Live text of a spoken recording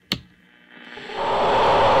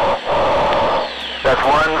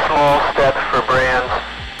step for brands,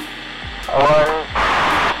 one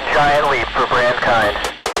giant leap for brandkind.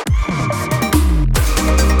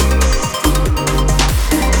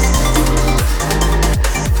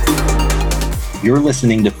 You're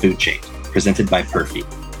listening to Food Chain, presented by Perfy.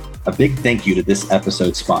 A big thank you to this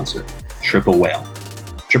episode's sponsor, Triple Whale.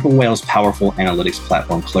 Triple Whale's powerful analytics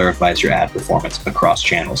platform clarifies your ad performance across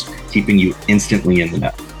channels, keeping you instantly in the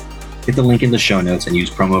know. Hit the link in the show notes and use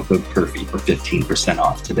promo code Perfy for 15%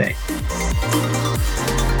 off today.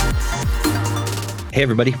 Hey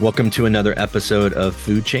everybody, welcome to another episode of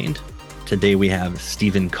Food Chained. Today we have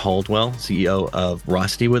Stephen Caldwell, CEO of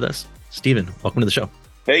Rösti, with us. Stephen, welcome to the show.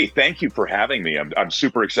 Hey, thank you for having me. I'm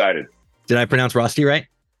super excited. Did I pronounce Rösti right?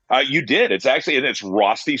 You did. It's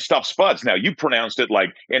Rösti Stuft Spuds. Now, you pronounced it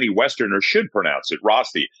like any Westerner should pronounce it,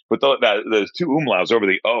 Rösti. But the two umlauts over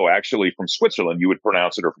the O, actually from Switzerland, you would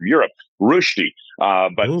pronounce it, or from Europe, Rösti.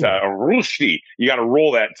 Rösti, you got to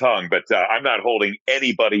roll that tongue. But I'm not holding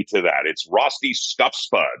anybody to that. It's Rösti Stuft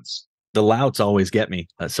Spuds. The louts always get me.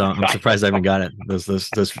 So I'm surprised I haven't got it.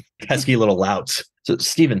 Those pesky little louts. So,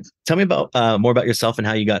 Stephen, tell me about more about yourself and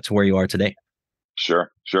how you got to where you are today.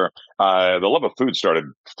 Sure. The love of food started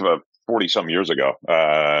 40-some years ago.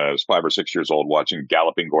 I was 5 or 6 years old watching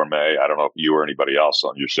Galloping Gourmet. I don't know if you or anybody else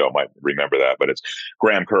on your show might remember that, but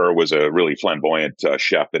Graham Kerr was a really flamboyant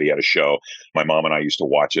chef that he had a show. My mom and I used to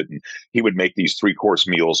watch it, and he would make these 3-course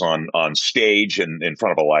meals on stage and in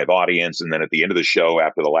front of a live audience. And then at the end of the show,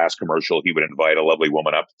 after the last commercial, he would invite a lovely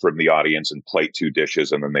woman up from the audience and plate 2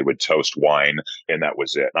 dishes, and then they would toast wine, and that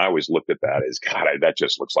was it. And I always looked at that as, God, that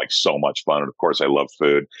just looks like so much fun. And of course, I love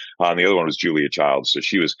food. And the other one was Julia Childs. So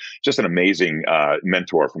she was just an amazing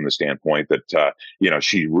mentor from the standpoint that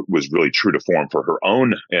she was really true to form for her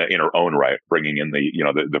own in her own right, bringing in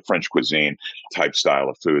the French cuisine type style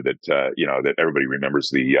of food that that everybody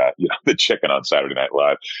remembers, the chicken on Saturday Night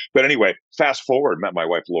Live. But anyway, fast forward, met my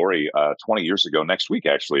wife Lori 20 years ago. Next week,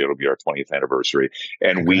 actually, it'll be our 20th anniversary,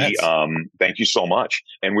 and Congrats. Thank you so much.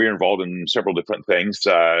 And we were involved in several different things,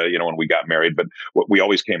 when we got married. But what we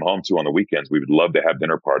always came home to on the weekends, we would love to have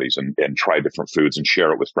dinner parties and try different foods and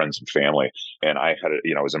share it with friends and family. And I had,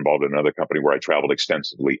 was involved in another company where I traveled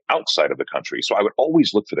extensively outside of the country. So I would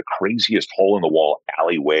always look for the craziest hole in the wall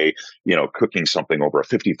alleyway, cooking something over a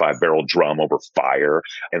 55-barrel drum over fire.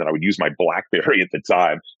 And then I would use my BlackBerry at the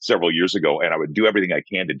time several years ago, and I would do everything I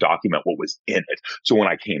can to document what was in it. So when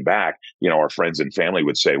I came back, our friends and family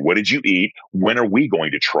would say, "What did you eat? When are we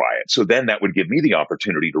going to try it?" So then that would give me the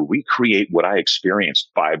opportunity to recreate what I experienced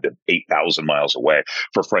 5,000 to 8,000 miles away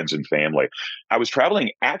for friends and family. I was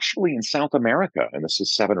traveling actually in South America, and this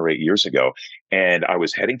is 7 or 8 years ago, and I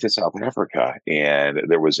was heading to South Africa, and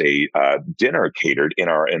there was a dinner catered in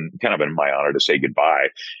my honor to say goodbye.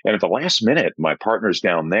 And at the last minute, my partner's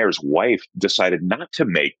down there's wife decided not to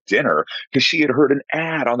make dinner because she had heard an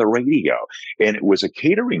ad on the radio, and it was a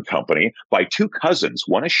catering company by 2 cousins,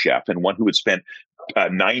 one a chef and one who had spent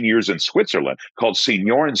 9 years in Switzerland, called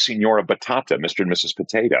Signor and Signora Batata, Mr. and Mrs.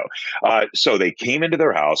 Potato. So they came into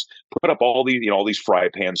their house, put up all these fry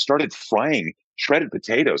pans, started frying shredded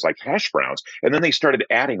potatoes like hash browns. And then they started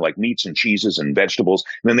adding like meats and cheeses and vegetables.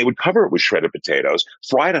 And then they would cover it with shredded potatoes,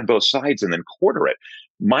 fry it on both sides, and then quarter it.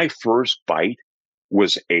 My first bite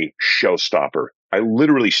was a showstopper. I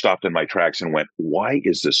literally stopped in my tracks and went, "Why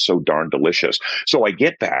is this so darn delicious?" So I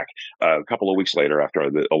get back a couple of weeks later after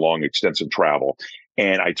a long, extensive travel,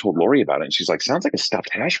 and I told Lori about it. And she's like, "Sounds like a stuffed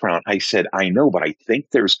hash brown." I said, "I know, but I think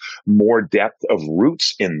there's more depth of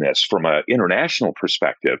roots in this from an international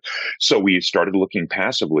perspective." So we started looking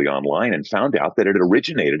passively online and found out that it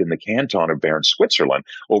originated in the canton of Bern, Switzerland,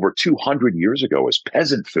 over 200 years ago as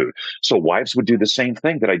peasant food. So wives would do the same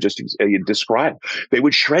thing that I just described. They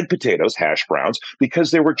would shred potatoes, hash browns, because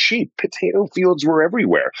they were cheap. Potato fields were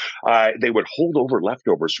everywhere. They would hold over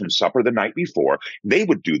leftovers from supper the night before. They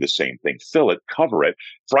would do the same thing, fill it, cover it,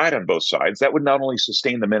 fry it on both sides. That would not only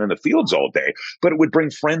sustain the men in the fields all day, but it would bring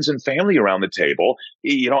friends and family around the table,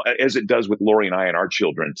 as it does with Lori and I and our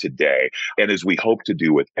children today. And as we hope to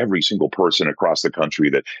do with every single person across the country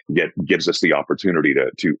that gives us the opportunity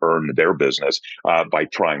to earn their business by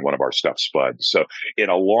trying one of our stuffed spuds. So in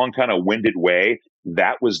a long kind of winded way,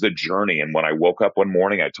 that was the journey. And when I woke up one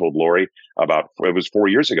morning, I told Lori it was 4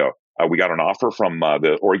 years ago. We got an offer from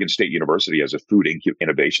the Oregon State University as a food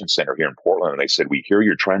innovation center here in Portland. And they said, we hear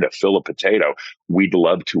you're trying to fill a potato. We'd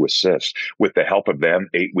love to assist. With the help of them,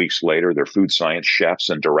 8 weeks later, their food science chefs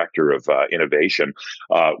and director of innovation,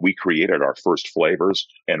 we created our first flavors.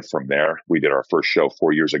 And from there, we did our first show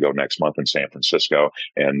 4 years ago next month in San Francisco.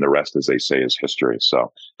 And the rest, as they say, is history.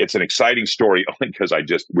 So it's an exciting story only because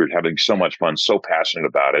we're having so much fun, so passionate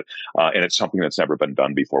about it. And it's something that's never been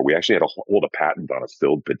done before. We actually had to hold a patent on a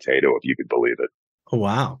filled potato, if you could believe it. Oh,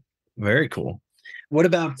 wow. Very cool. What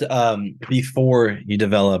about before you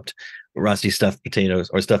developed Rösti stuffed potatoes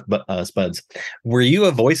or stuffed Spuds? Were you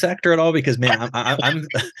a voice actor at all? Because man,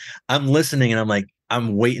 I'm listening and I'm like,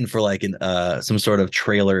 I'm waiting for like some sort of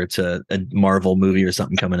trailer to a Marvel movie or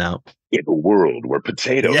something coming out. In a world where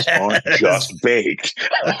potatoes aren't just baked,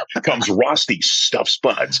 comes Rösti stuffed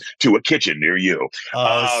Spuds to a kitchen near you.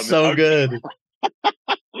 Oh, so good.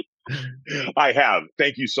 I have.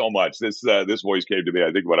 Thank you so much. This voice came to me,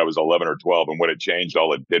 I think, when I was 11 or 12, and when it changed,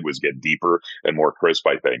 all it did was get deeper and more crisp,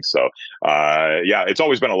 I think. So, yeah, it's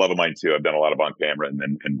always been a love of mine, too. I've done a lot of on camera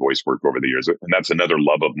and voice work over the years, and that's another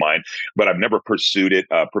love of mine. But I've never pursued it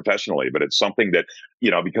professionally. But it's something that,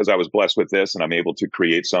 because I was blessed with this and I'm able to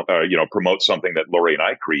create promote something that Lori and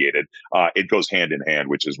I created, it goes hand in hand,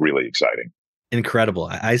 which is really exciting. Incredible.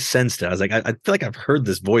 I sensed it. I was like, I feel like I've heard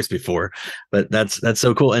this voice before, but that's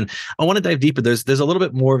so cool. And I want to dive deeper. There's a little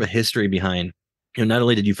bit more of a history behind, not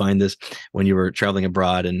only did you find this when you were traveling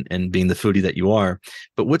abroad and being the foodie that you are,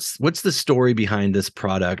 but what's the story behind this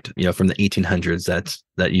product, from the 1800s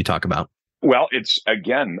that you talk about? Well, it's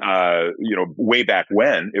again, way back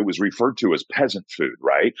when it was referred to as peasant food,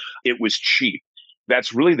 right? It was cheap.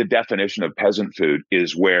 That's really the definition of peasant food,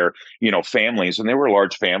 is where, families, and they were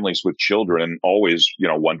large families with children, always,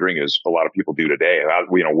 wondering, as a lot of people do today,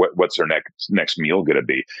 what's their next meal going to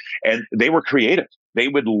be? And they were creative. They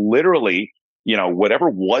would literally, whatever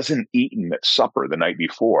wasn't eaten at supper the night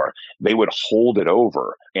before, they would hold it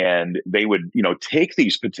over and they would, take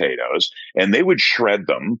these potatoes and they would shred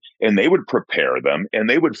them and they would prepare them and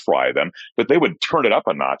they would fry them, but they would turn it up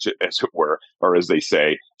a notch, as it were, or as they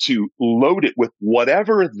say, to load it with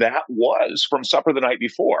whatever that was from supper the night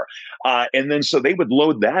before. And then so they would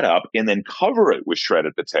load that up and then cover it with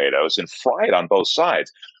shredded potatoes and fry it on both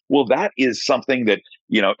sides. Well, that is something that,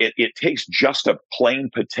 it takes just a plain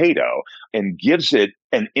potato and gives it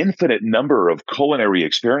an infinite number of culinary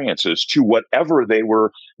experiences to whatever they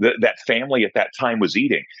were, that family at that time was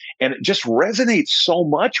eating. And it just resonates so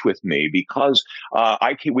much with me because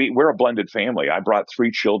we're a blended family. I brought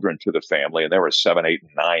 3 children to the family, and there were 7, 8,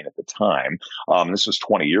 and 9 at the time. This was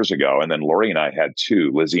 20 years ago. And then Lori and I had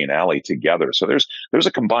 2, Lizzie and Allie, together. So there's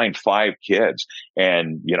a combined 5 kids.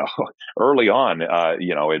 And, early on,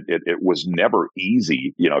 it was never easy,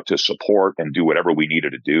 to support and do whatever we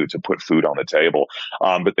needed to do to put food on the table.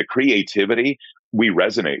 But the creativity we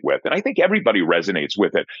resonate with. And I think everybody resonates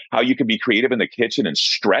with it. How you can be creative in the kitchen and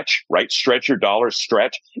stretch, right? Stretch your dollars,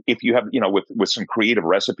 stretch. If you have, with some creative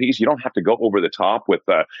recipes, you don't have to go over the top with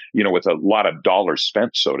a lot of dollars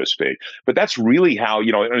spent, so to speak. But that's really how,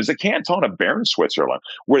 there's a canton of Bern, Switzerland,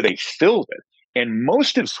 where they filled it. And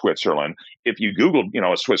most of Switzerland, if you Google,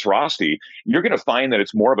 a Swiss Rösti, you're going to find that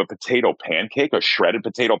it's more of a potato pancake, a shredded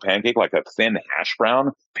potato pancake, like a thin hash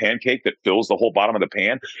brown pancake that fills the whole bottom of the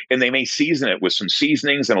pan. And they may season it with some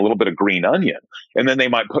seasonings and a little bit of green onion. And then they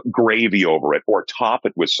might put gravy over it or top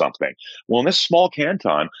it with something. Well, in this small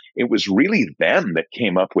canton, it was really them that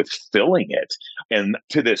came up with filling it. And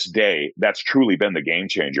to this day, that's truly been the game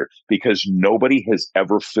changer, because nobody has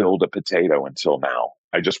ever filled a potato until now.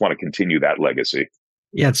 I just want to continue that legacy.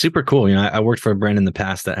 Yeah, it's super cool. I worked for a brand in the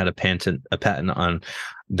past that had a patent on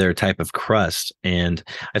their type of crust, and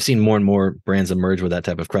I've seen more and more brands emerge with that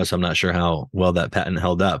type of crust. So I'm not sure how well that patent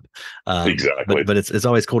held up. Exactly, but it's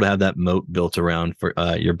always cool to have that moat built around for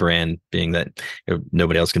your brand, being that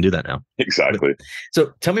nobody else can do that now. Exactly.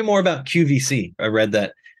 So tell me more about QVC. I read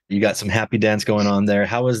that you got some happy dance going on there.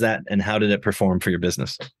 How was that, and how did it perform for your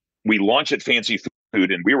business? We launched at Fancy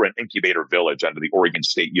Food, and we were an incubator village under the Oregon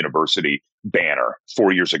State University banner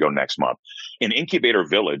 4 years ago next month. An incubator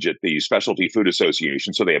village at the Specialty Food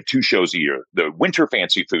Association. So they have 2 shows a year: the Winter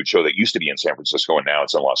Fancy Food Show that used to be in San Francisco and now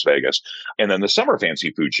it's in Las Vegas, and then the Summer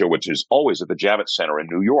Fancy Food Show, which is always at the Javits Center in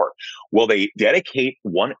New York. Well, they dedicate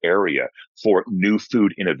one area for new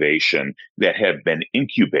food innovation that have been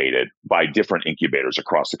incubated by different incubators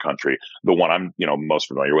across the country. The one I'm most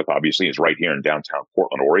familiar with, obviously, is right here in downtown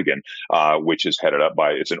Portland, Oregon, which is headed up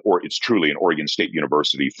by it's truly an Oregon State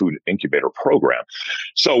University food incubator program.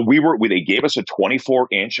 So they gave us a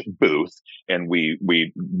 24-inch booth, and we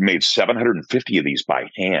made 750 of these by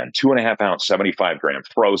hand, 2.5-ounce, 75-gram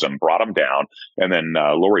frozen, brought them down, and then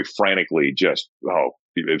Lori frantically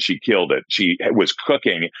she killed it. She was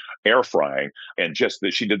cooking, air frying, and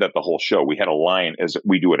she did that the whole show. We had a line, as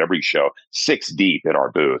we do at every show, 6 deep at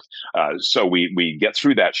our booth. So we get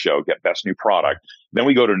through that show, get best new product. Then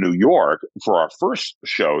we go to New York for our first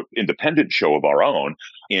show, independent show of our own,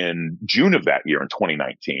 in June of that year in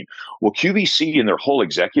 2019. Well, QVC and their whole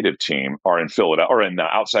executive team are in Philadelphia, or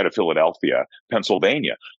outside of Philadelphia,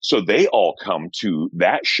 Pennsylvania. So they all come to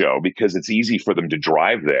that show because it's easy for them to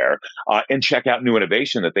drive there and check out new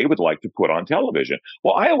innovation that they would like to put on television.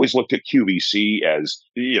 Well, I always looked at QVC as,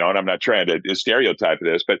 and I'm not trying to stereotype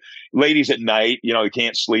this, but ladies at night, they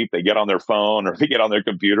can't sleep. They get on their phone or they get on their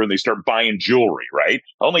computer and they start buying jewelry, right?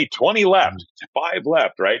 Only 20 left, 5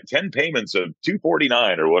 left, right? 10 payments of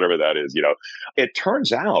 $249 or whatever that is. It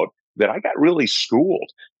turns out that I got really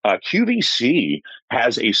schooled. QVC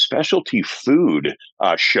has a specialty food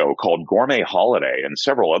show called Gourmet Holiday and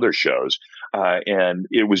several other shows. And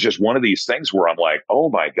it was just one of these things where I'm like, oh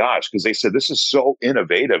my gosh, because they said, this is so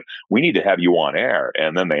innovative. We need to have you on air.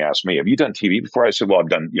 And then they asked me, have you done TV before? I said, well, I've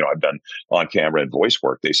done on camera and voice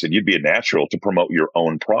work. They said, you'd be a natural to promote your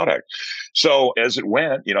own product. So as it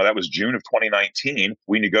went, that was June of 2019.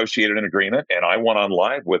 We negotiated an agreement and I went on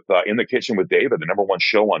live with In the Kitchen with David, the #1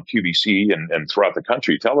 show on QVC and throughout the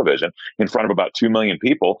country television in front of about 2 million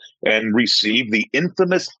people, and received the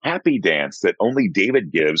infamous happy dance that only David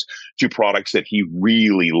gives to products that he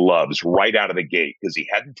really loves right out of the gate because he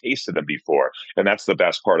hadn't tasted them before. And that's the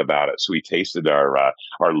best part about it. So he tasted our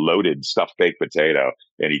loaded stuffed baked potato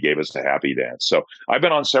and he gave us the happy dance. So I've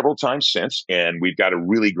been on several times since, and we've got a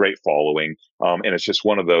really great following. And it's just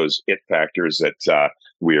one of those it factors that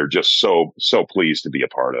we're just so pleased to be a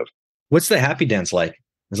part of. What's the happy dance like?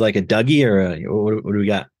 Is it like a Dougie or what do we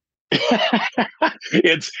got?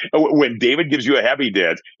 It's when David gives you a happy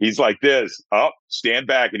dance, he's like this, stand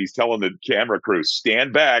back, and he's telling the camera crew,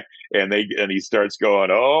 stand back, and he starts going,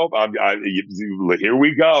 here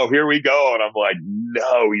we go, and I'm like,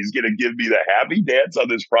 no, he's gonna give me the happy dance on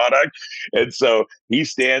this product. And so he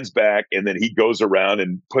stands back, and then he goes around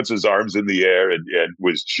and puts his arms in the air and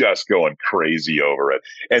was just going crazy over it.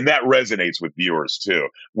 And that resonates with viewers too.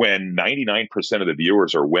 When 99% of the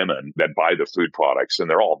viewers are women that buy the food products, and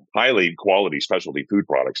they're all highly quality specialty food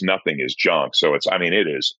products, nothing is junk. So it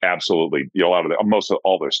is absolutely, most of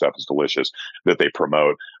all their stuff is delicious that they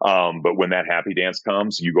promote. But when that happy dance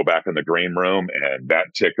comes, you go back in the green room and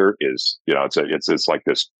that ticker is, it's like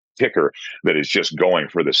this ticker that is just going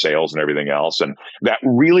for the sales and everything else. And that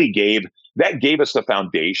really gave us the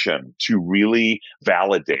foundation to really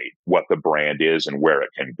validate what the brand is and where it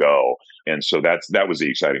can go. And so that was the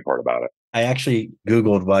exciting part about it. I actually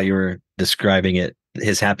Googled while you were describing it,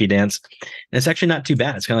 his happy dance, and it's actually not too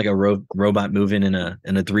bad. It's kind of like a robot moving in a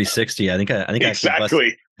 360. I think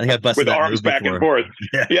exactly. I busted with that arms back and forth.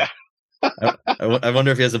 Yeah. I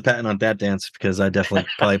wonder if he has a patent on that dance, because I definitely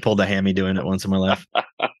probably pulled a hammy doing it once in my life.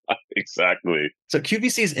 Exactly. So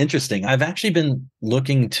QVC is interesting. I've actually been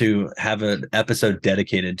looking to have an episode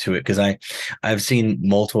dedicated to it because I've seen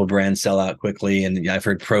multiple brands sell out quickly, and I've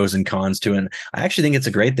heard pros and cons to it. And I actually think it's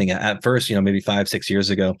a great thing. At first, maybe 5-6 years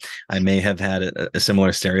ago, I may have had a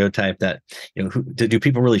similar stereotype that, do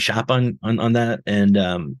people really shop on that?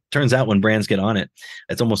 And turns out when brands get on it,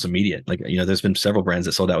 it's almost immediate. Like, there's been several brands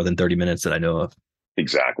that sold out within 30 minutes that I know of.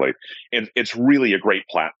 Exactly. And it's really a great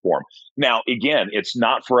platform. Now, again, it's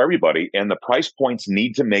not for everybody, and the price points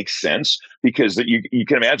need to make sense because you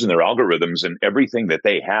can imagine their algorithms and everything that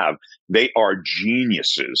they have, they are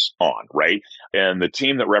geniuses on, right? And the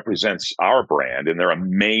team that represents our brand, and they're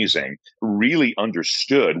amazing, really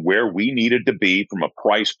understood where we needed to be from a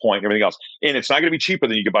price point and everything else. And it's not going to be cheaper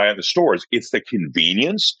than you could buy in the stores. It's the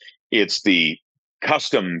convenience. It's the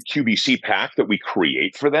custom QVC pack that we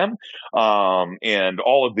create for them, and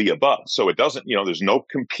all of the above. So it doesn't, there's no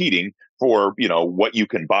competing for, what you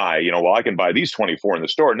can buy. I can buy these 24 in the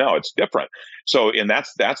store. No, it's different. So, and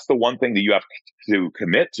that's the one thing that you have to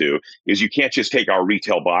commit to is you can't just take our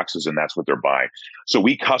retail boxes and that's what they're buying. So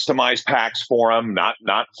we customize packs for them,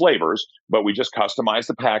 not flavors, but we just customize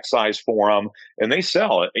the pack size for them, and they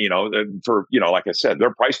sell it, for, like I said,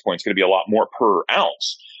 their price point is going to be a lot more per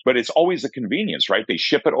ounce. But it's always a convenience, right? They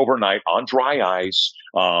ship it overnight on dry ice.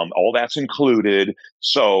 All that's included.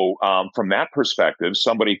 So from that perspective,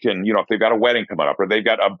 somebody can, if they've got a wedding coming up, or they've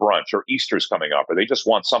got a brunch, or Easter's coming up, or they just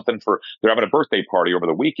want something they're having a birthday party over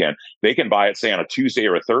the weekend, they can buy it, say, on a Tuesday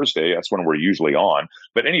or a Thursday. That's when we're usually on.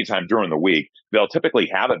 But anytime during the week, they'll typically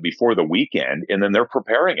have it before the weekend, and then they're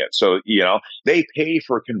preparing it. So, they pay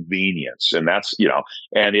for convenience, and that's,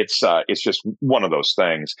 and it's just one of those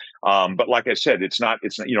things. But like I said, it's not,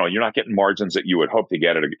 you're not getting margins that you would hope to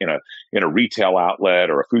get in a retail outlet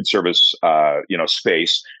or a food service,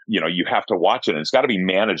 space. You have to watch it, and it's got to be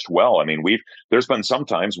managed well. I mean, there's been some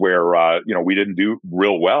times where, we didn't do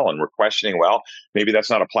real well, and we're questioning, well, maybe that's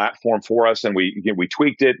not a platform for us. And we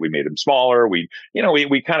tweaked it. We made them smaller. We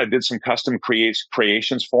kind of did some custom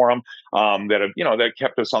creations for them, that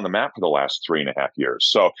kept us on the map for the last 3.5 years.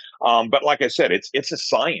 So, but like I said, it's a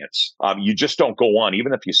science. You just don't go on,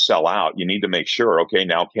 even if you sell out, you need to make sure, okay,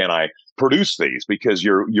 now can I produce these, because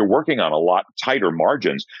you're working on a lot tighter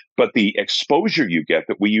margins. But the exposure you get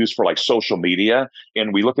that we use for like social media,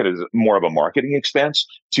 and we look at it as more of a marketing expense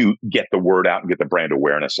to get the word out and get the brand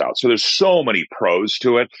awareness out. So there's so many pros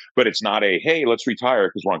to it, but it's not hey, let's retire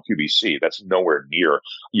because we're on QVC. That's nowhere near,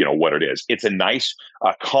 what it is. It's a nice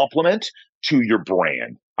complement to your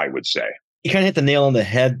brand, I would say. You kind of hit the nail on the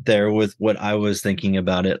head there with what I was thinking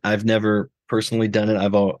about it. I've never personally done it.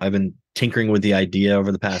 I've been tinkering with the idea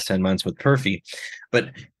over the past 10 months with Perfy. But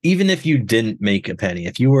even if you didn't make a penny,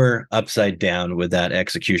 if you were upside down with that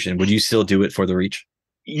execution, would you still do it for the reach?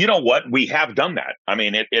 You know what? We have done that. I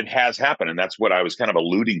mean, it has happened. And that's what I was kind of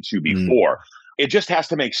alluding to before. It just has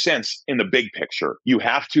to make sense in the big picture. You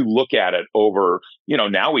have to look at it over,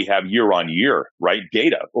 now we have year on year, right?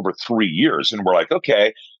 Data over 3 years. And we're like,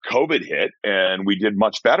 okay, COVID hit and we did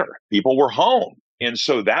much better. People were home. And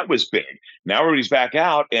so that was big. Now everybody's back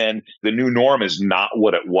out, and the new norm is not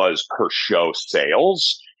what it was per show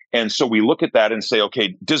sales. And so we look at that and say,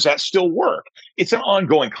 okay, does that still work? It's an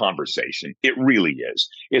ongoing conversation. It really is.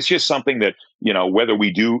 It's just something that, whether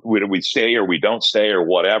we stay or we don't stay or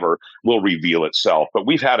whatever, will reveal itself. But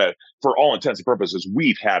for all intents and purposes,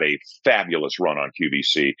 we've had a fabulous run on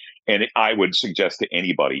QVC. And I would suggest to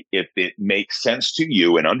anybody, if it makes sense to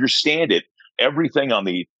you and understand it, everything on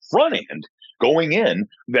the front end, going in,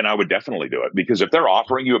 then I would definitely do it. Because if they're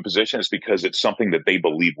offering you a position, it's because it's something that they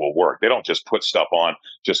believe will work. They don't just put stuff on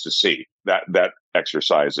just to see. That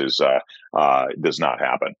exercise does not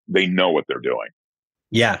happen. They know what they're doing.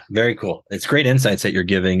 Yeah, very cool. It's great insights that you're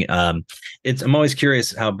giving. I'm always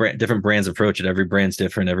curious how different brands approach it. Every brand's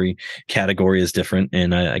different. Every category is different.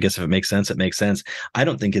 And I guess if it makes sense, it makes sense. I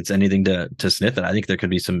don't think it's anything to sniff at. I think there could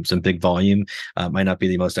be some big volume. Might not be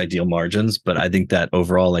the most ideal margins, but I think that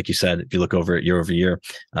overall, like you said, if you look over it year over year,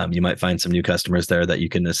 you might find some new customers there that you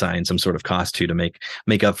can assign some sort of cost to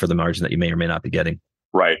make up for the margin that you may or may not be getting.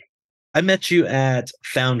 Right. I met you at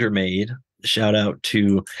Founder Made. Shout out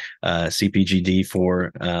to CPGD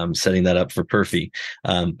for setting that up for Perfy.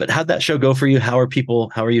 But how'd that show go for you? How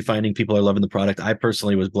are you finding people are loving the product? I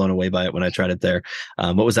personally was blown away by it when I tried it there.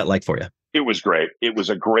 What was that like for you? It was great. It was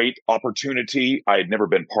a great opportunity. I had never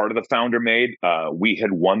been part of the Founder Made. We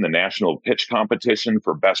had won the national pitch competition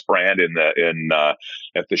for best brand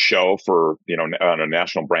at the show for, on a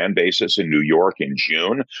national brand basis in New York in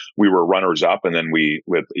June. We were runners up, and then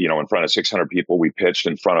in front of 600 people, we pitched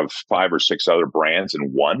in front of 5 or 6 other brands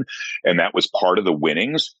and won. And that was part of the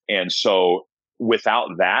winnings. And so without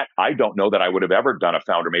that, I don't know that I would have ever done a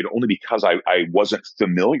Founder Made, only because I wasn't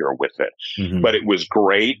familiar with it. Mm-hmm. But it was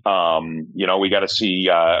great. We got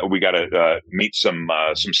to meet some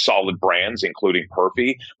solid brands, including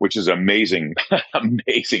Perfy, which is amazing,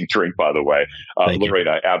 amazing drink, by the way. Lorraine,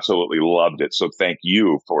 I absolutely loved it. So thank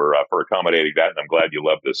you for accommodating that. And I'm glad you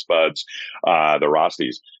loved the Spuds, the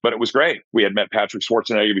Röstis. But it was great. We had met Patrick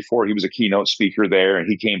Schwarzenegger before. He was a keynote speaker there, and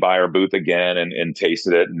he came by our booth again and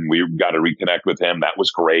tasted it. And we got to reconnect with him. That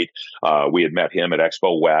was great. We had met him at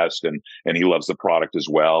Expo West, and he loves the product as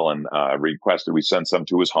well, and requested we send some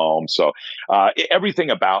to his home. So everything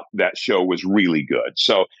about that show was really good.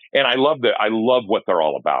 So, and I love what they're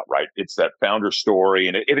all about, right? It's that founder story,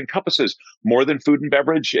 and it encompasses more than food and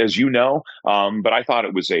beverage, as you know. But I thought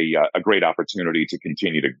it was a great opportunity to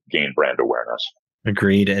continue to gain brand awareness.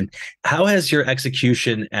 Agreed. And how has your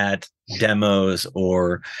execution at demos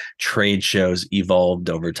or trade shows evolved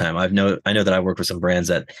over time? I know that I work with some brands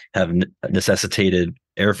that have necessitated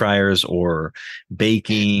air fryers or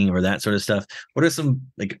baking or that sort of stuff. What are some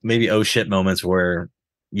maybe oh shit moments where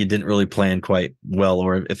you didn't really plan quite well,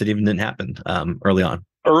 or if it even didn't happen early on?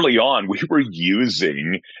 Early on, we were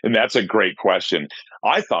using, and that's a great question.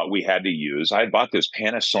 I thought we had to use, I had bought this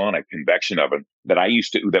Panasonic convection oven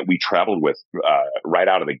that we traveled with right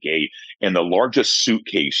out of the gate, and the largest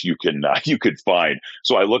suitcase you could find.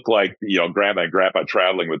 So I look like, grandma and grandpa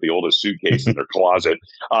traveling with the oldest suitcase in their closet.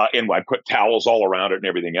 And I put towels all around it and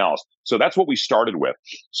everything else. So that's what we started with.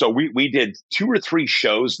 So we did 2 or 3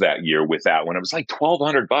 shows that year with that one. It was like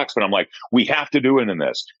 $1,200, but I'm like, we have to do it in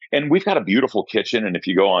this. And we've got a beautiful kitchen. And if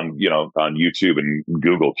you go on, on YouTube and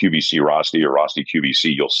Google QVC Rösti or Rösti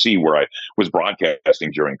QVC, you'll see where I was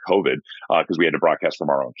broadcasting during COVID because we had to broadcast from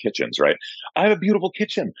our own kitchens, right? I have a beautiful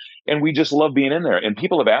kitchen and we just love being in there. And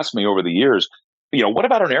people have asked me over the years, what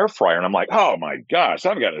about an air fryer? And I'm like, oh my gosh,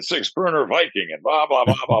 I've got a 6-burner Viking and blah, blah,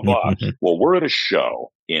 blah, blah, blah. Well, we're at a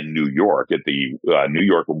show in New York at the New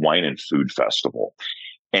York Wine and Food Festival.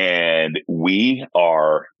 And we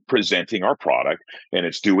are presenting our product and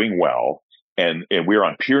it's doing well. And we're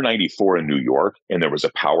on Pier 94 in New York and there was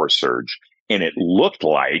a power surge and it looked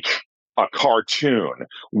like a cartoon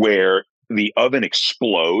where the oven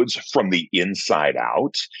explodes from the inside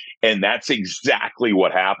out. And that's exactly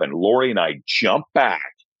what happened. Lori and I jumped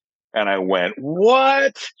back and I went,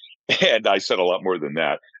 what? And I said a lot more than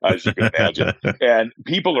that, as you can imagine. And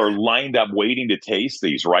people are lined up waiting to taste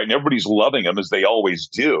these, right? And everybody's loving them as they always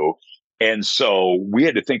do. And so we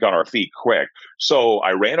had to think on our feet quick. So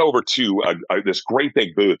I ran over to this great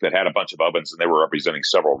big booth that had a bunch of ovens, and they were representing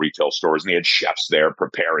several retail stores, and they had chefs there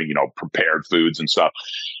preparing, prepared foods and stuff.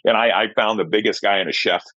 And I found the biggest guy in a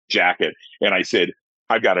chef jacket, and I said,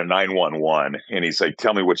 I've got a 911. And he's like,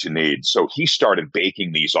 tell me what you need. So he started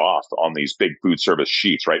baking these off on these big food service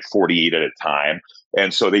sheets, right? 48 at a time.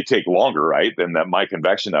 And so they take longer, right, than my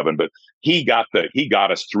convection oven. But he got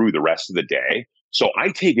us through the rest of the day. So I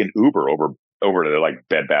take an Uber over to like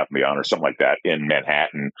Bed Bath & Beyond or something like that in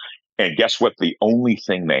Manhattan. And guess what? The only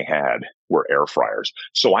thing they had were air fryers.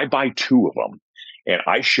 So I buy 2 of them. And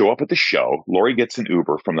I show up at the show. Lori gets an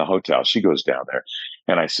Uber from the hotel. She goes down there.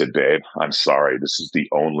 And I said, babe, I'm sorry. This is the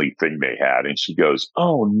only thing they had. And she goes,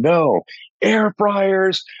 oh, no, air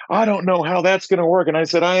fryers. I don't know how that's going to work. And I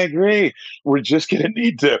said, I agree. We're just going to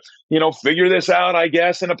need to, figure this out, I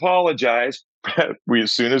guess, and apologize.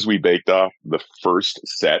 As soon as we baked off the first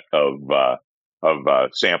set of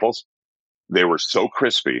samples, they were so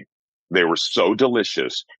crispy. They were so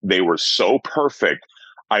delicious. They were so perfect.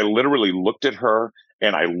 I literally looked at her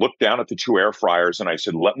and I looked down at the 2 air fryers and I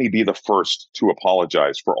said, let me be the first to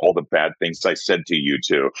apologize for all the bad things I said to you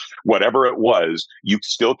two. Whatever it was, you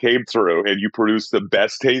still came through and you produced the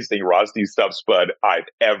best tasting Rösti stuffed spud I've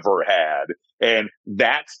ever had. And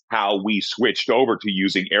that's how we switched over to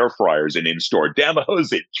using air fryers in in-store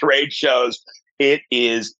demos, at trade shows. It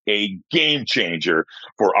is a game changer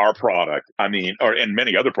for our product. I mean, and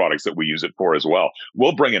many other products that we use it for as well.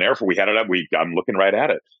 We'll bring an air fryer. We had it up. I'm looking right at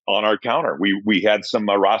it on our counter. We had some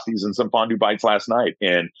Röstis and some fondue bites last night,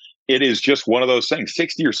 and it is just one of those things.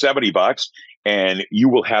 $60 or $70, and you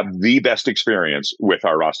will have the best experience with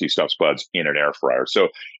our Rösti stuffed spuds in an air fryer. So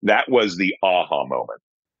that was the aha moment.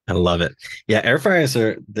 I love it. Yeah, air fryers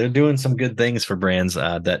they're doing some good things for brands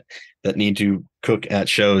that need to cook at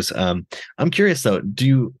shows. I'm curious though,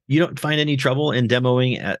 you don't find any trouble in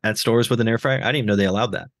demoing at stores with an air fryer? I didn't even know they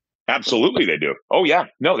allowed that. Absolutely, they do. Oh yeah,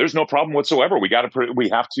 no, there's no problem whatsoever. We have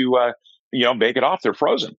to bake it off. They're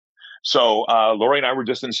frozen. So Lori and I were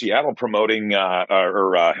just in Seattle promoting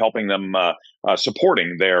or helping them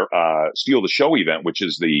supporting their Steal the Show event, which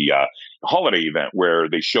is the holiday event where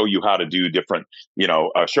they show you how to do different,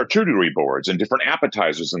 charcuterie boards and different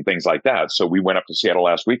appetizers and things like that. So we went up to Seattle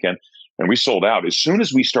last weekend and we sold out. As soon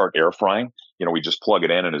as we start air frying, we just plug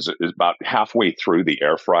it in, and is about halfway through the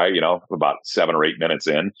air fry, about 7 or 8 minutes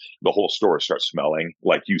in, the whole store starts smelling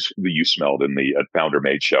like you smelled in the Founder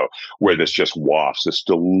Made show, where this just wafts, this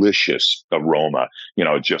delicious aroma,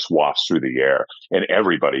 just wafts through the air, and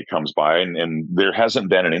everybody comes by. And there hasn't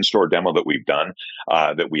been an in-store demo that we've done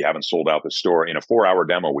that we haven't sold out the store. In a 4-hour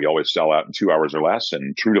demo, we always sell out in 2 hours or less,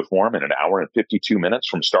 and true to form, in an hour and 52 minutes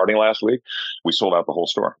from starting last week, we sold out the whole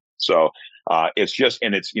store. So it's just,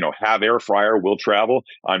 and it's, have air fryer will travel.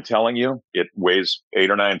 I'm telling you, it weighs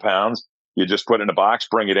 8 or 9 pounds. You just put it in a box,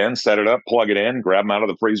 bring it in, set it up, plug it in, grab them out of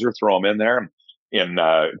the freezer, throw them in there, and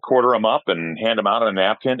quarter them up and hand them out on a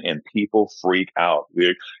napkin, and people freak out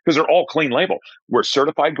because they're all clean label. We're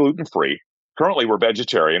certified gluten-free. Currently, we're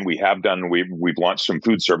vegetarian. We've launched some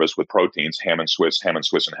food service with proteins, ham and Swiss and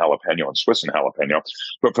jalapeno, and Swiss and jalapeno.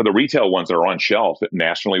 But for the retail ones that are on shelf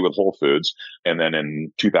nationally with Whole Foods, and then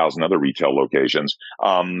in 2,000 other retail locations,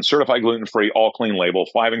 certified gluten-free, all clean label,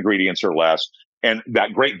 5 ingredients or less. And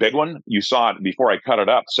that great big one, you saw it before I cut it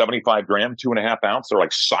up, 75 gram, 2.5 ounce. They're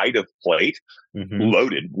like side of plate,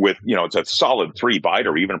 loaded with, it's a solid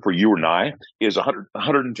 3-biter, even for you and I, is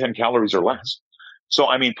 110 calories or less. So,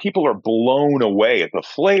 I mean, people are blown away at the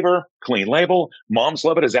flavor, clean label. Moms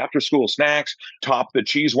love it as after school snacks. Top the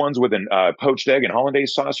cheese ones with an poached egg and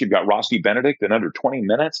hollandaise sauce. You've got Rösti Benedict in under 20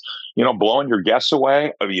 minutes, blowing your guests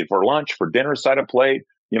away. I mean, for lunch, for dinner, side of plate,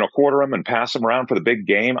 quarter them and pass them around for the big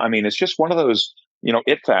game. I mean, it's just one of those,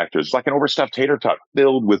 it factors. It's like an overstuffed tater tot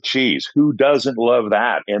filled with cheese. Who doesn't love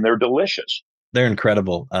that? And they're delicious. They're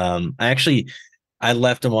incredible. I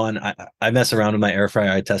left them on. I mess around with my air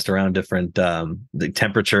fryer. I test around different the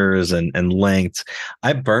temperatures and lengths.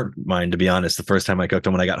 I burnt mine, to be honest, the first time I cooked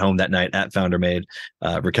them when I got home that night at Founder Made.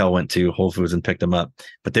 Raquel went to Whole Foods and picked them up,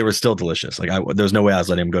 but they were still delicious. Like there's no way I was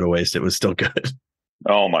letting them go to waste. It was still good.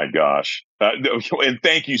 Oh my gosh. And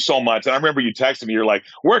thank you so much. And I remember you texted me, you're like,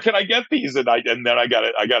 where can I get these? And then I got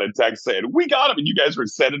a text saying, we got them. And you guys were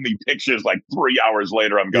sending me pictures like 3 hours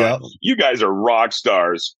later. I'm going, You guys are rock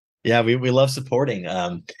stars. Yeah, we love supporting.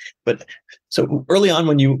 But so early on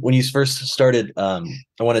when you first started, I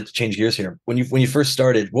wanted to change gears here. When you first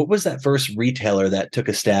started, what was that first retailer that took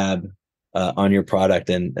a stab on your product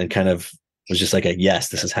and kind of was just like a yes,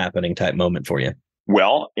 this is happening type moment for you?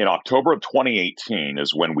 Well, in October of 2018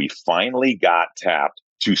 is when we finally got tapped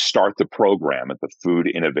to start the program at the Food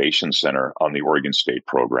Innovation Center on the Oregon State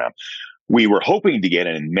program. We were hoping to get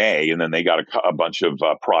in May, and then they got a bunch of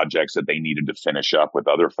projects that they needed to finish up with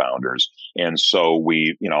other founders. And so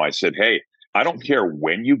I said, hey, I don't care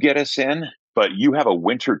when you get us in, but you have a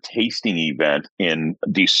winter tasting event in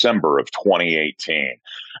December of 2018.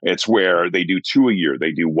 It's where they do 2 a year.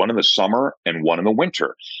 They do one in the summer and one in the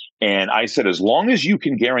winter. And I said, as long as you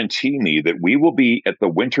can guarantee me that we will be at the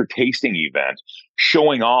winter tasting event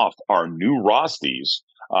showing off our new Röstis,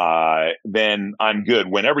 then I'm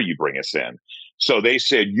good whenever you bring us in. So they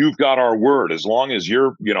said, you've got our word, as long as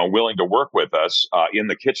you're, willing to work with us in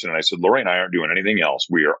the kitchen. And I said, Lori and I aren't doing anything else.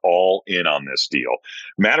 We are all in on this deal.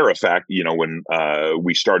 Matter of fact, when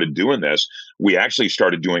we started doing this, we actually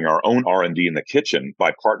started doing our own R&D in the kitchen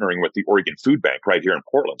by partnering with the Oregon Food Bank right here in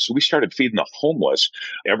Portland. So we started feeding the homeless.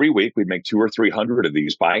 Every week we'd make 200 or 300 of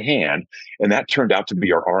these by hand. And that turned out to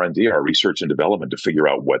be our R&D, our research and development, to figure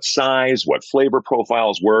out what size, what flavor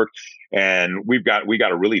profiles work. And we got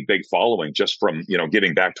a really big following just from,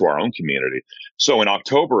 giving back to our own community. So in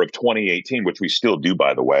October of 2018, which we still do,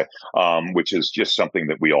 by the way, which is just something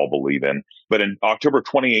that we all believe in. But in October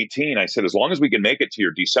 2018, I said, as long as we can make it to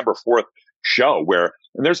your December 4th show,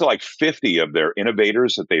 and there's like 50 of their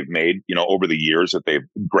innovators that they've made, over the years that they've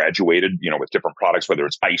graduated, with different products, whether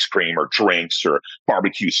it's ice cream or drinks or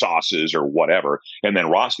barbecue sauces or whatever, and then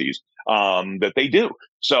Röstis, that they do.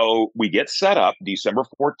 So we get set up December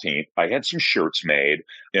 14th. I had some shirts made.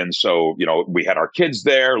 And so, we had our kids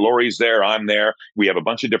there. Lori's there. I'm there. We have a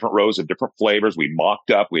bunch of different rows of different flavors. We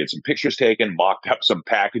mocked up. We had some pictures taken, mocked up some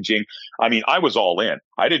packaging. I mean, I was all in.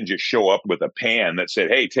 I didn't just show up with a pan that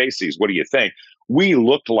said, hey, taste these. What do you think? We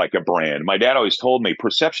looked like a brand. My dad always told me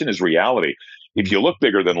perception is reality. If you look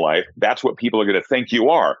bigger than life, that's what people are going to think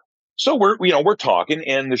you are. So we're talking,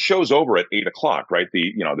 and the show's over at 8:00, right?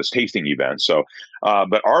 This tasting event. So,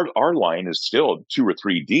 but our line is still 2 or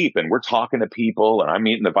 3 deep, and we're talking to people, and I'm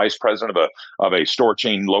meeting the vice president of a store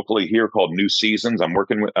chain locally here called New Seasons. I'm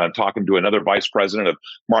talking to another vice president of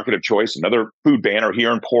Market of Choice, another food banner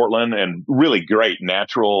here in Portland, and really great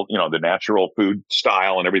natural, the natural food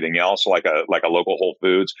style and everything else, like a local Whole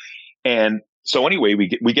Foods. And so anyway,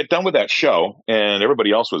 we get done with that show, and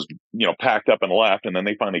everybody else was, packed up and left. And then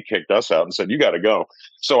they finally kicked us out and said, you got to go.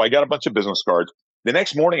 So I got a bunch of business cards. The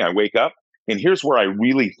next morning I wake up, and here's where I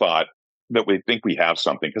really thought that we think we have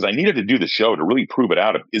something, because I needed to do the show to really prove it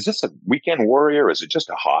out. Is this a weekend warrior? Is it just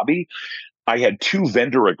a hobby? I had 2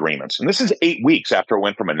 vendor agreements, and this is 8 weeks after I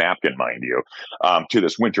went from a napkin, mind you, to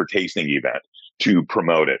this winter tasting event to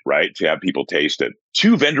promote it, right? To have people taste it.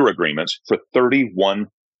 2 vendor agreements for 31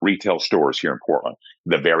 retail stores here in Portland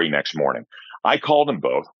the very next morning. I called them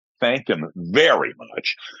both, thanked them very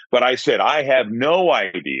much, but I said, I have no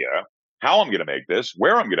idea how I'm going to make this,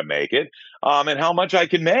 where I'm going to make it, and how much I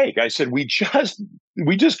can make. I said, we just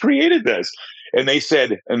created this. And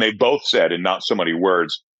they both said in not so many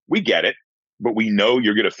words, we get it, but we know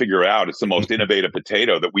you're going to figure out it's the most innovative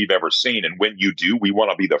potato that we've ever seen. And when you do, we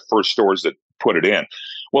want to be the first stores that put it in.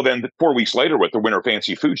 Well, then 4 weeks later with the Winter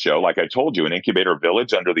Fancy Food Show, like I told you, in Incubator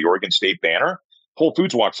Village under the Oregon State banner, Whole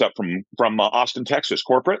Foods walks up from Austin, Texas,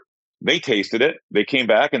 corporate. They tasted it. They came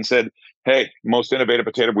back and said, "Hey, most innovative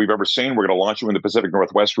potato we've ever seen. We're going to launch you in the Pacific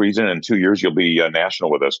Northwest region. In 2 years, you'll be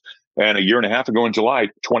national with us." And a year and a half ago in July,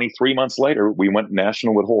 23 months later, we went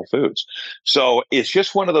national with Whole Foods. So it's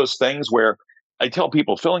just one of those things where I tell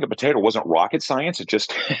people filling a potato wasn't rocket science. It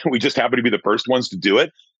just we just happened to be the first ones to do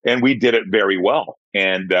it, and we did it very well.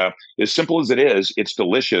 And as simple as it is, it's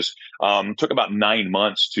delicious. Took about 9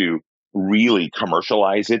 months to really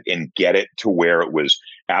commercialize it and get it to where it was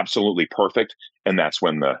absolutely perfect. And that's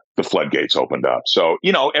when the floodgates opened up. So,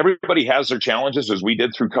 everybody has their challenges, as we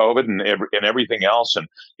did through COVID and everything else. And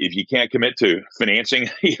if you can't commit to financing,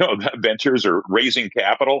 ventures or raising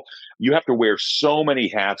capital, you have to wear so many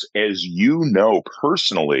hats, as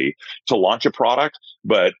personally, to launch a product.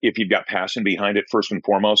 But if you've got passion behind it, first and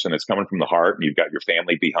foremost, and it's coming from the heart, and you've got your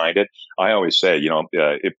family behind it, I always say,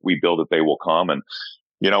 if we build it, they will come. And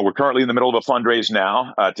we're currently in the middle of a fundraise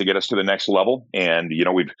now to get us to the next level. And,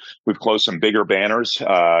 we've closed some bigger banners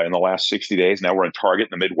in the last 60 days. Now we're in Target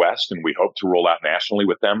in the Midwest, and we hope to roll out nationally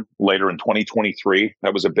with them later in 2023.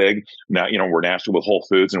 That was a big, now, we're national with Whole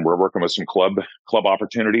Foods, and we're working with some club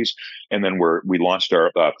opportunities. And then we launched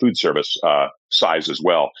our food service size as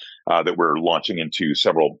well, that we're launching into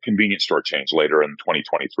several convenience store chains later in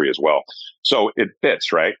 2023 as well. So it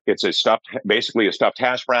fits, right? It's basically a stuffed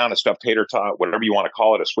hash brown, a stuffed tater tot, whatever you want to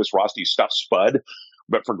call it, a Swiss Rösti stuffed spud.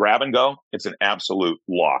 But for grab and go, it's an absolute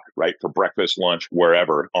lock, right? For breakfast, lunch,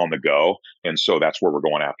 wherever on the go. And so that's where we're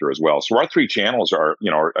going after as well. So our three channels are, in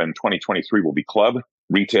 2023 will be club,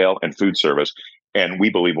 retail, and food service. And we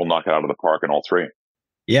believe we'll knock it out of the park in all three.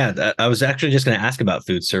 Yeah, I was actually just going to ask about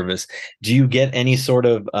food service. Do you get any sort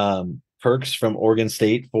of perks from Oregon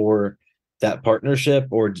State for that partnership?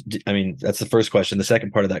 Or, that's the first question. The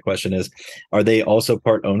second part of that question is, are they also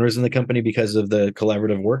part owners in the company because of the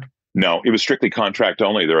collaborative work? No, it was strictly contract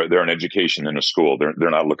only. They're an education in a school. They're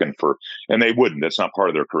not looking for, and they wouldn't. That's not part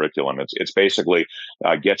of their curriculum. It's basically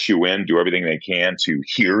get you in, do everything they can to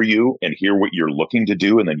hear you and hear what you're looking to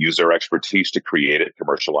do, and then use their expertise to create it,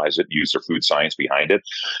 commercialize it, use their food science behind it.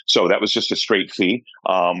 So that was just a straight fee,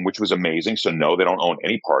 which was amazing. So no, they don't own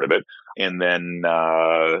any part of it. And then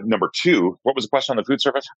number two, what was the question on the food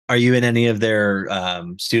service? Are you in any of their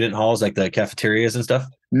student halls, like the cafeterias and stuff?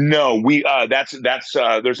 No, we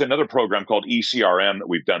there's another program called ECRM that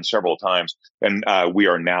we've done several times, and we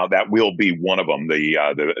are now, that will be one of them, the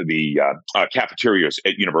cafeterias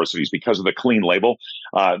at universities, because of the clean label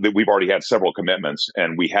that we've already had several commitments,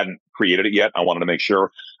 and we hadn't created it yet. I wanted to make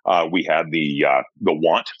sure we had the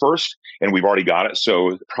want first, and we've already got it.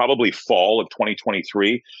 So probably fall of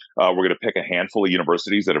 2023, we're going to pick a handful of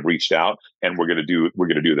universities that have reached out, and we're going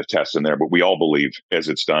to do the tests in there. But we all believe, as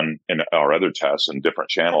it's done in our other tests and different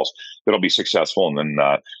channels, that'll be successful. And then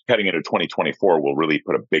heading into 2024, we'll really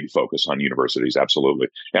put a big focus on universities, absolutely,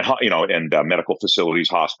 and medical facilities,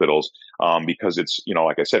 hospitals, because it's,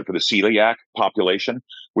 like I said, for the celiac population,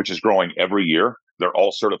 which is growing every year. They're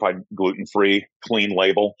all certified gluten-free, clean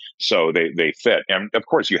label, so they fit. And of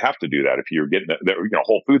course, you have to do that if you're getting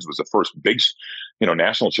Whole Foods was the first big,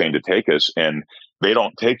 national chain to take us, and they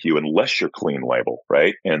don't take you unless you're clean label,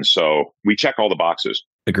 right? And so we check all the boxes.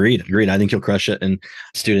 Agreed. I think you'll crush it in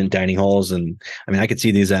student dining halls, and I could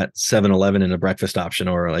see these at 7-Eleven in a breakfast option,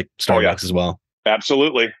 or like Starbucks as well.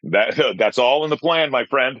 Absolutely. That's all in the plan, my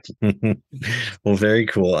friend. Well, very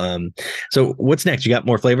cool. So what's next? You got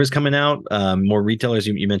more flavors coming out, more retailers.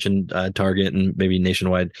 You mentioned Target and maybe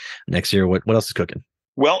nationwide next year. What else is cooking?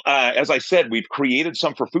 Well, as I said, we've created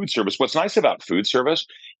some for food service. What's nice about food service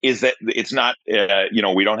is that it's not,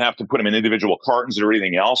 we don't have to put them in individual cartons or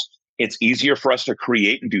anything else. It's easier for us to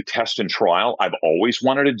create and do test and trial. I've always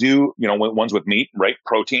wanted to do, ones with meat, right?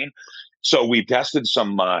 Protein. So we've tested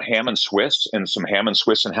some ham and Swiss and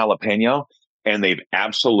jalapeno, and they've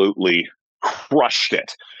absolutely crushed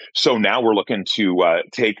it. So now we're looking to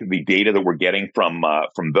take the data that we're getting from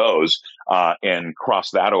those and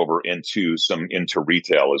cross that over into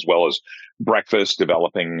retail, as well as breakfast,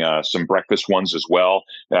 developing some breakfast ones as well.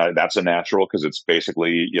 That's a natural, because it's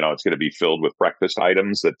basically, it's going to be filled with breakfast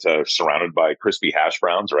items that are surrounded by crispy hash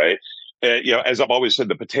browns, right? As I've always said,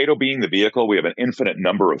 the potato being the vehicle, we have an infinite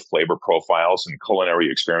number of flavor profiles and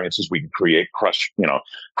culinary experiences we can create,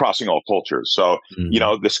 crossing all cultures. So,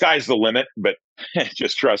 the sky's the limit, but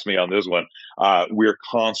just trust me on this one. We're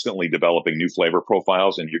constantly developing new flavor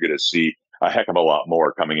profiles, and you're going to see a heck of a lot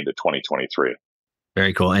more coming into 2023.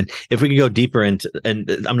 Very cool. And if we could go deeper into, and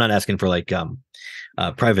I'm not asking for like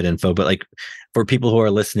private info, but like for people who are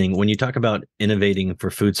listening, when you talk about innovating for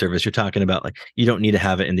food service, you're talking about like, you don't need to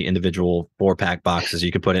have it in the individual 4-pack boxes. You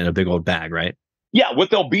could put it in a big old bag, right? Yeah.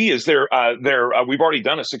 What they'll be is we've already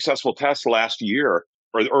done a successful test last year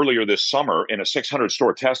earlier this summer in a 600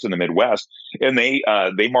 store test in the Midwest, and they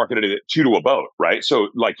marketed it at 2 to a boat, right? So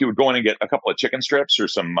like you would go in and get a couple of chicken strips or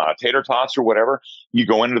some tater tots or whatever. You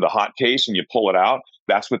go into the hot case and you pull it out.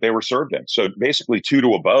 That's what they were served in. So basically 2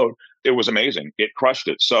 to a boat. It was amazing. It crushed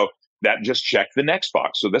it. So that just checked the next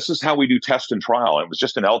box. So this is how we do test and trial. It was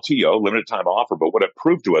just an LTO, limited time offer. But what it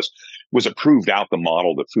proved to us was it proved out the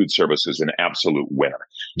model that food service is an absolute winner.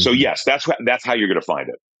 Mm-hmm. So yes, that's how you're going to find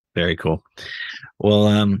it. Very cool.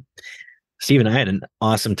 Well, Stephen, I had an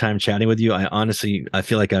awesome time chatting with you. I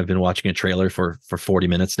feel like I've been watching a trailer for 40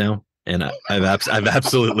 minutes now, and I've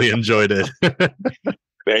absolutely enjoyed it.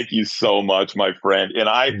 Thank you so much, my friend. And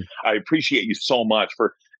I appreciate you so much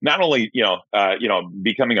for not only,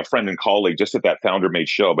 becoming a friend and colleague just at that Founder Made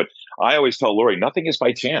show, but I always tell Lori, nothing is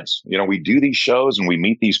by chance. We do these shows and we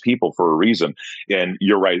meet these people for a reason. And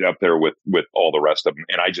you're right up there with all the rest of them.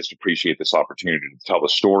 And I just appreciate this opportunity to tell the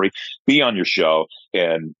story, be on your show,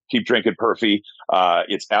 and keep drinking Perfy.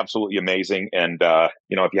 It's absolutely amazing. And,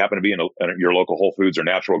 if you happen to be in your local Whole Foods or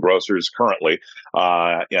natural grocers currently,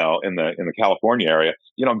 in the California area,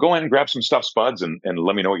 go in and grab some Stuft Spuds and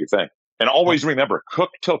let me know what you think. And always remember,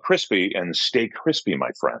 cook till crispy and stay crispy,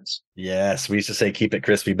 my friends. Yes, we used to say keep it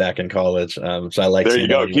crispy back in college. So I like. There you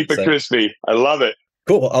go. Keep it crispy. I love it.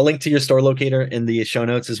 Cool. I'll link to your store locator in the show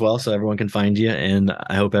notes as well, so everyone can find you. And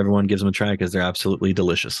I hope everyone gives them a try because they're absolutely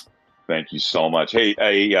delicious. Thank you so much. Hey,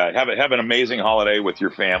 have an amazing holiday with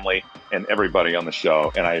your family and everybody on the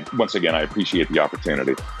show. And once again, I appreciate the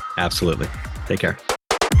opportunity. Absolutely. Take care.